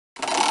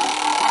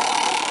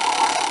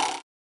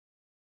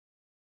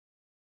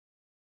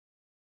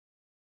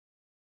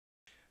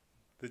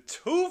The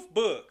Tooth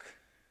Book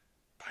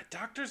by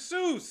Dr.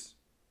 Seuss.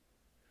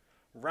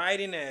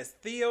 Writing as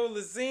Theo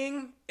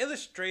Lezing,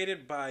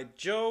 illustrated by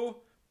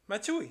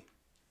Mathieu.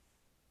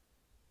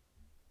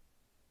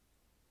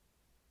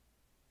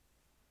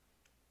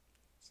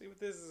 See what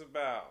this is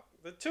about.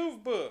 The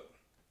Tooth Book.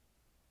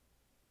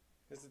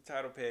 Here's the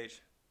title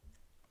page.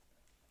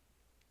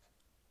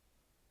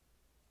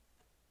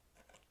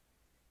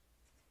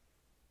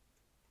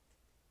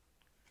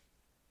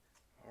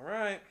 All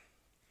right.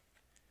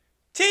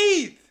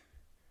 Teeth!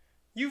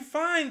 You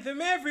find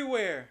them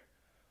everywhere,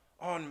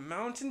 on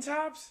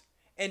mountaintops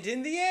and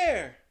in the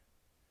air.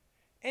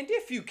 And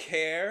if you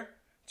care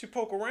to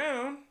poke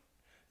around,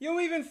 you'll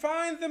even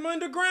find them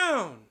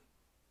underground.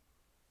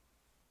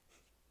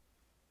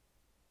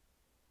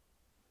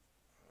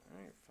 All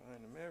right,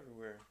 find them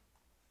everywhere.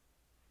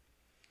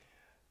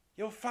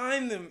 You'll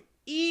find them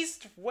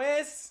east,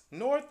 west,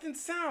 north, and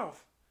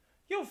south.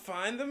 You'll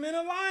find them in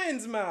a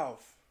lion's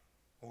mouth.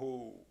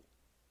 Oh.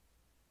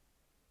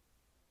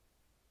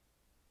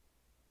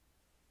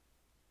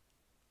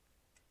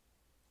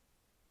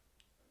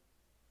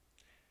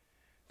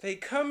 They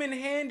come in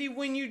handy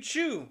when you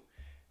chew,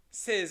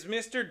 says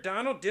Mr.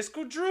 Donald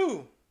Disco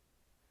Drew.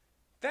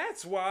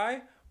 That's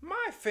why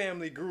my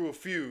family grew a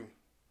few.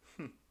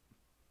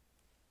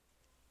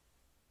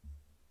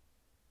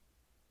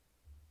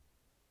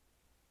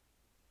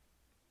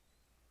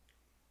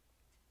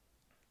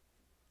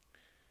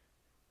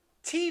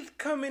 Teeth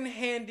come in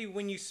handy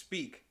when you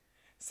speak,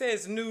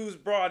 says news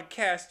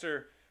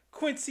broadcaster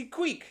Quincy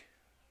Queek.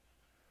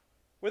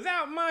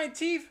 Without my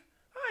teeth,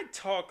 I'd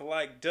talk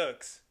like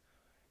ducks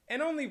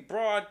and only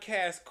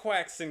broadcast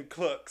quacks and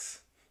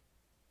clucks.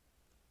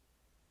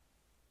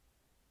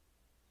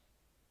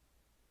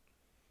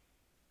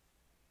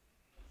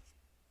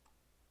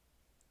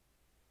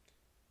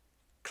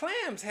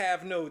 Clams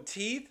have no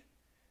teeth,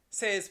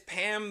 says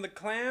Pam the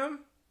Clam.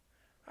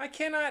 I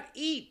cannot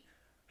eat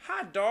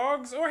hot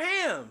dogs or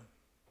ham.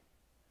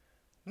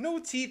 No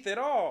teeth at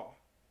all,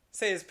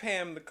 says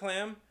Pam the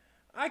Clam.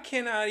 I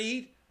cannot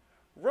eat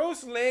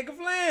roast leg of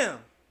lamb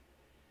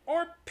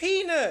or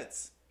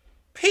peanuts,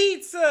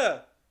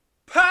 pizza,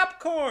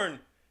 popcorn,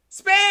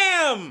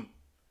 Spam!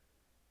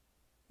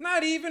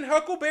 Not even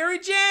Huckleberry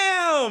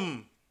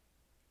Jam!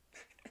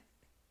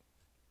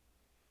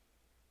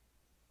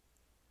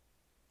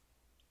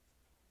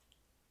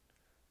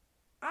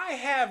 I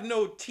have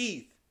no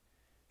teeth,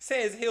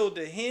 says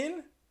Hilda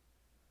Hen.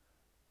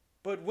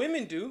 But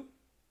women do,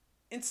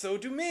 and so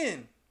do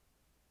men.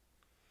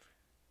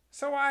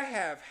 So I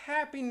have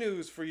happy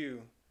news for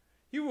you.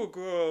 You will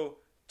grow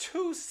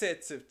 2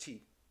 sets of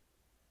teeth.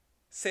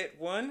 Set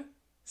 1,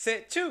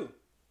 set 2.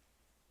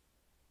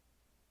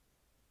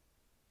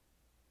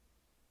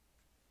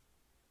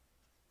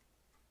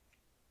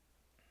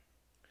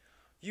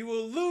 You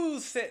will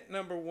lose set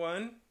number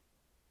 1,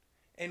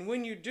 and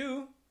when you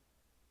do,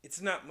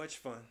 it's not much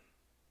fun.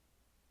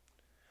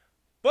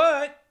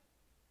 But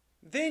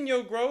then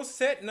you'll grow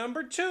set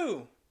number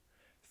 2,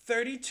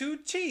 32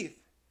 teeth,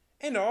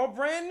 and all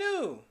brand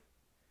new.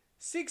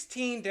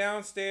 16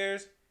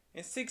 downstairs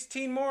and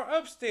 16 more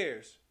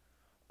upstairs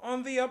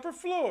on the upper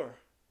floor.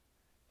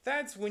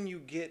 That's when you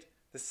get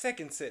the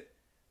second set.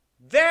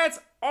 That's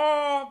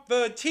all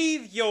the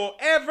teeth you'll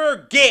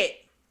ever get.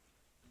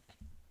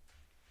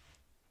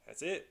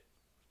 That's it.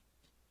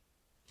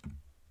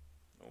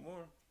 No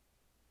more.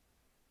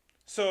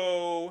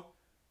 So,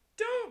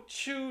 don't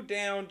chew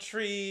down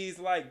trees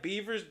like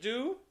beavers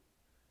do.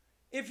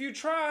 If you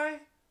try,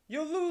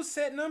 you'll lose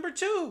set number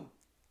 2.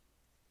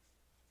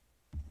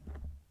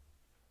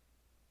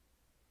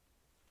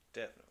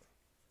 Definitely.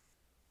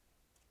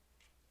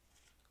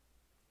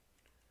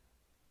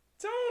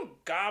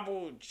 Don't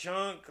gobble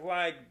junk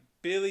like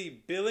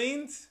Billy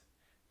Billings.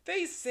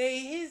 They say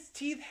his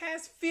teeth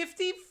has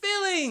 50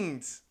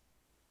 fillings.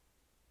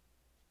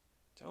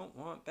 Don't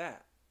want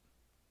that.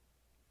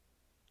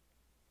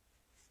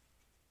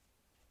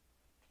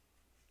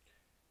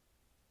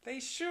 They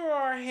sure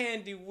are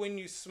handy when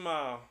you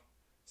smile,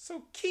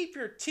 so keep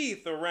your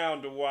teeth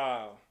around a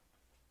while.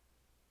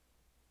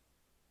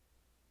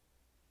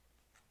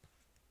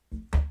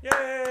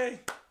 Yay!